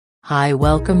Hi,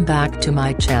 welcome back to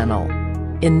my channel.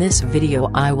 In this video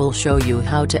I will show you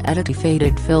how to edit a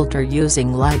faded filter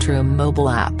using Lightroom Mobile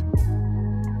app.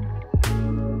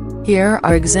 Here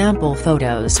are example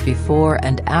photos before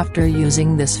and after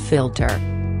using this filter.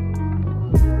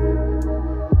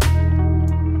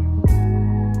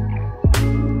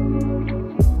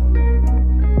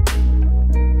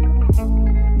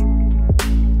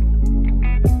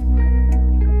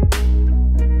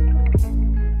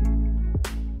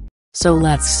 So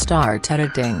let's start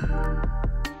editing.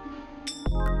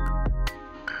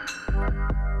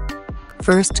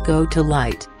 First go to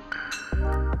Light.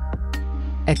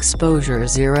 Exposure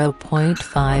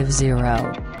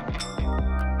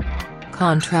 0.50.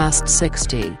 Contrast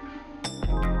 60.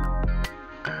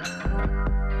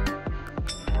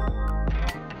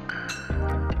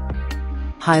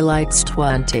 Highlights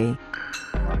 20.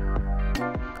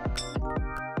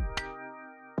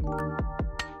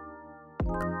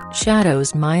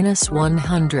 Shadows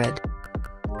 -100.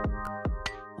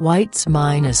 Whites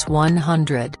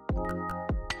 -100.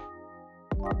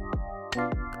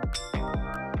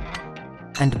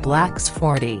 And blacks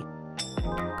 40.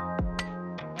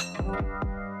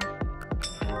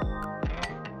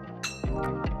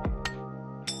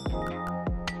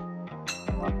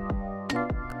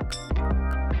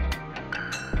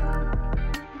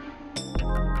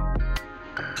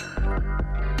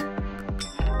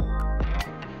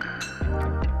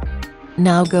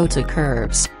 Now go to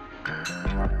Curves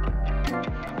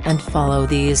and follow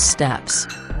these steps.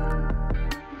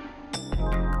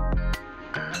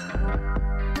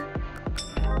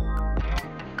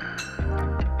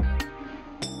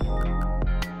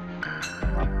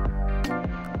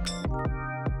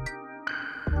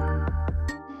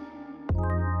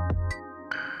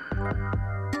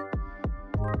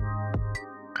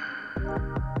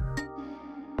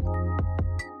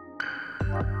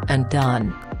 And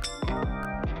done.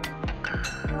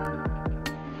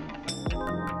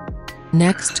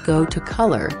 Next go to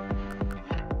Color.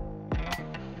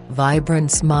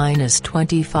 Vibrance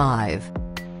 -25.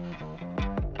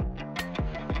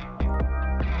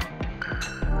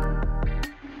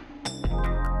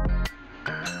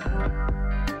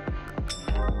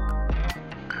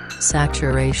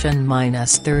 Saturation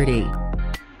 -30.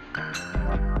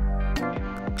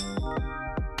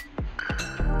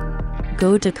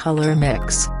 Go to Color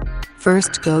Mix.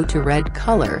 First go to Red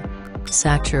color.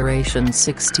 Saturation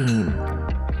 16.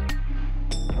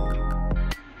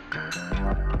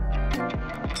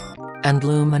 And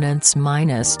luminance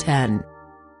 -10.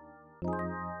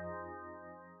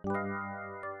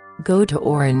 Go to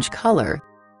Orange color.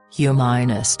 Hue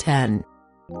 -10.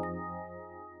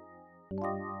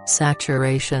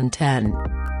 Saturation 10.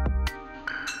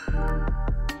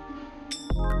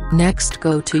 Next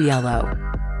go to Yellow.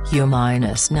 Hue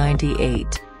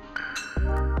 -98.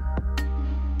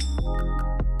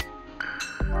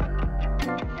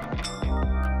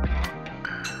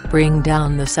 Bring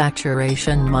down the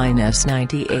saturation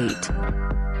 -98.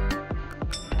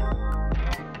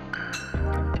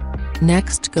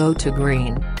 Next go to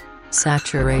Green.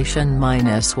 Saturation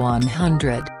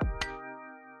 -100.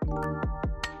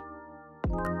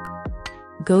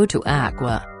 Go to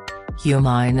Aqua. Hue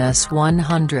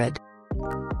 -100.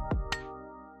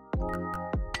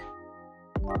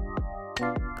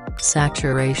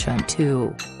 Saturation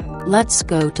 2. Let's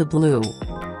go to Blue.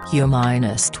 Hue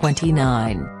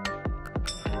 -29.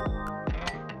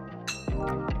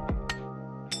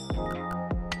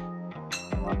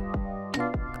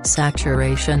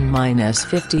 Saturation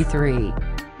 -53.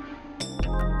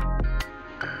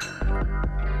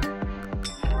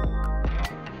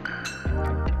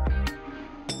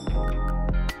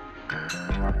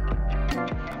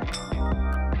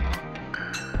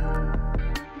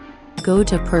 Go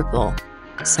to Purple.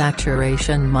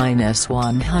 Saturation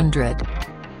 -100.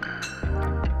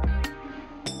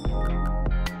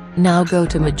 Now go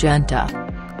to Magenta.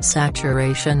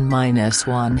 Saturation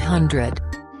 -100.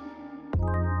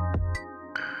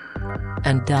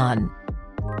 And done.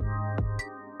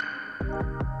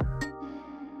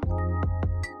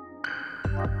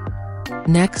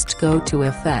 Next go to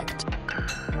Effect.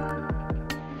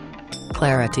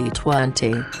 Clarity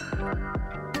 20.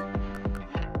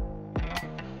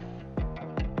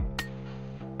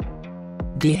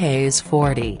 Dehaze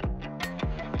 40.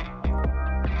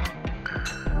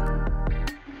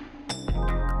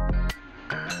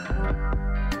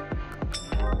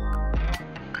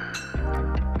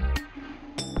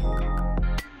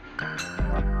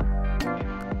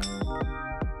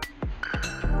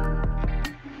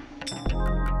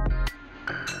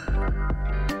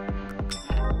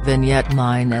 Vignette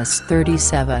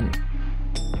 -37.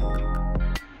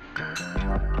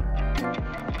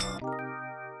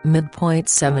 Midpoint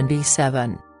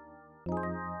 77.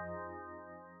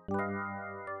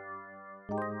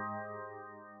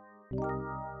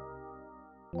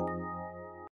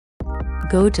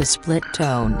 Go to split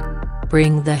tone.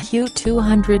 Bring the hue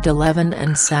 211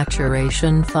 and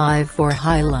saturation 5 for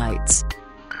highlights.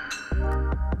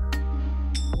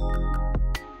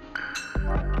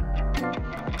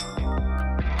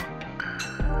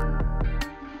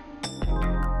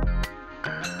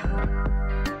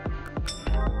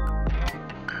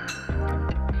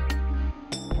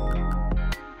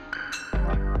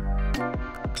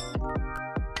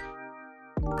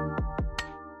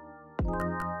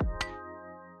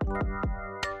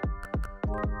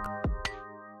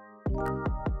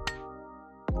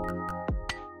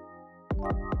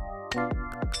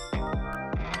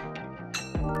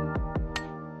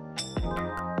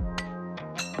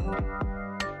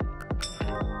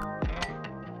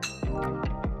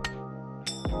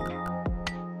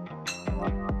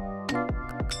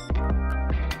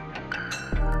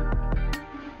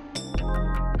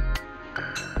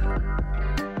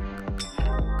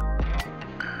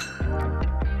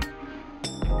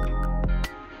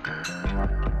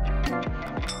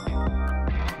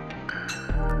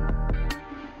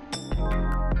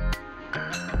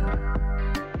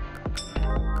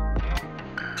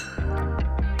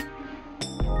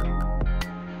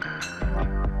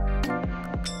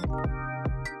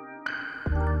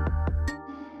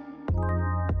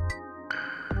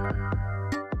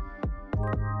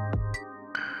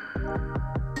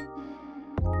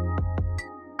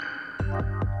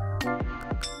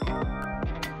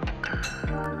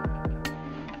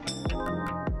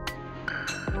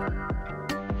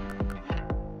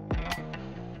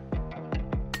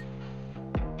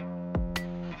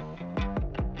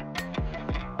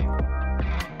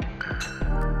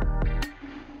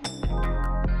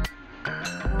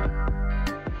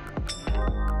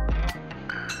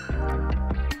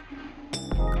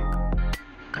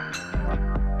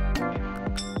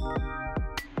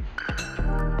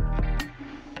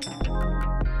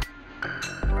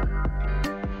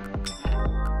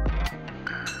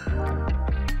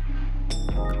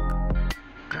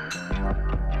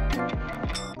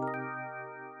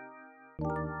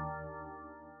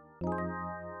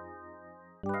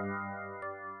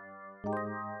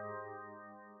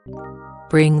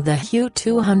 Bring the hue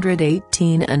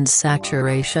 218 and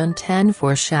saturation 10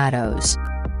 for shadows.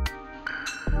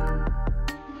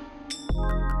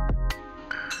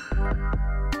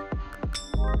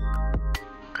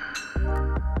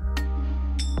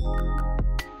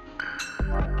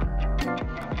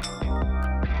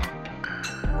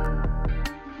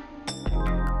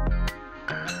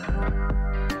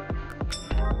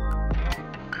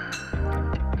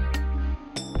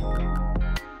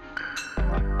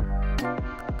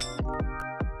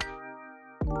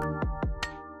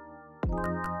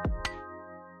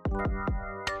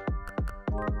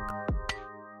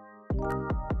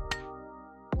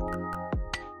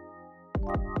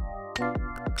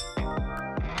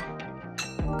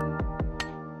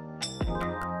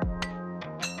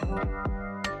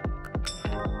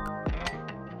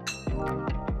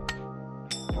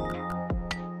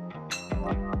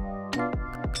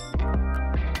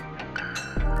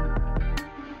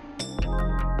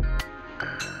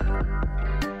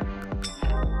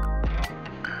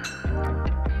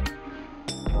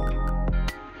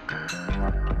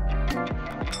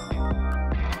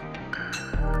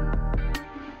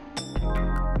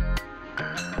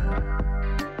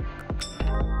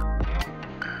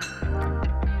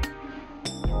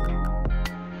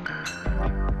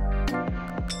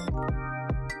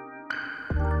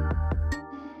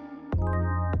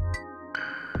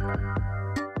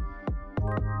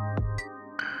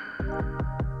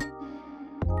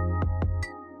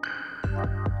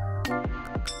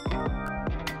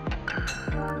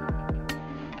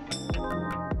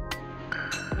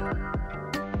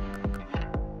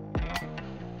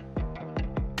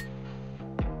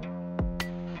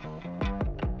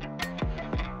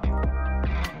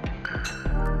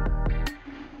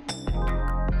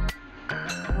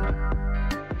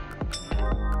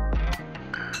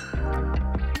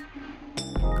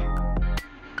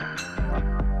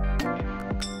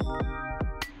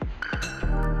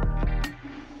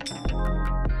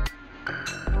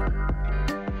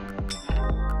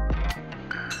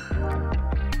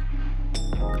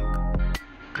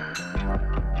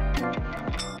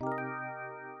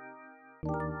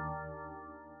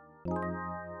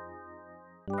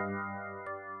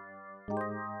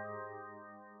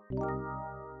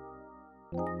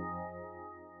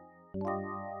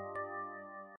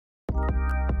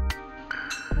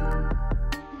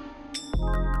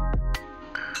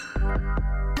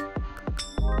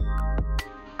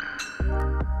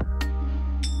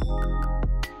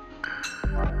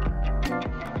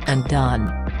 and done.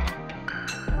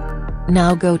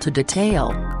 Now go to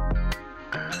Detail,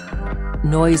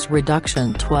 Noise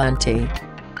Reduction 20,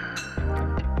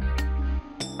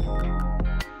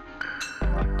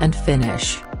 and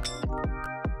Finish.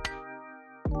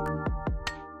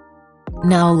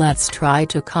 Now let's try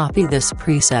to copy this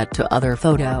preset to other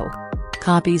photo.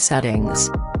 Copy settings.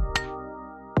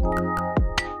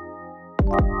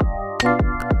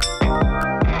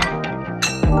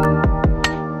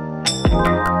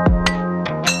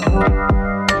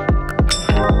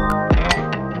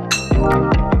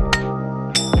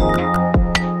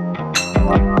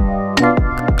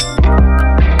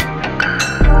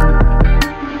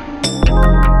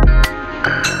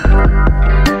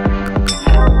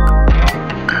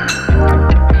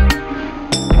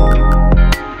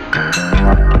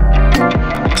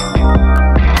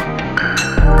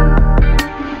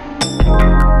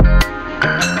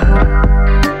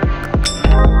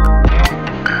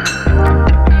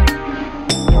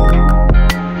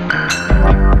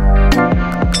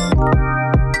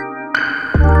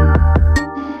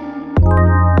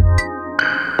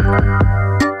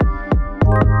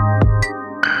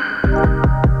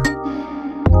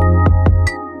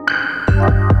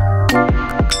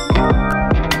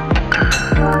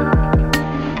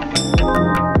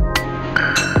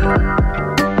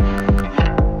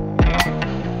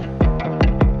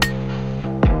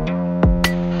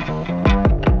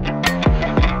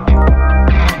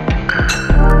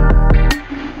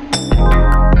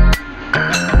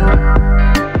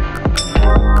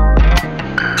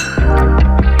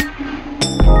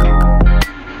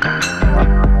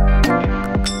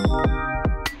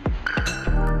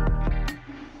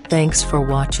 Thanks for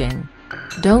watching.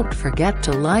 Don't forget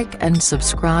to like and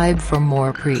subscribe for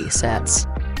more presets.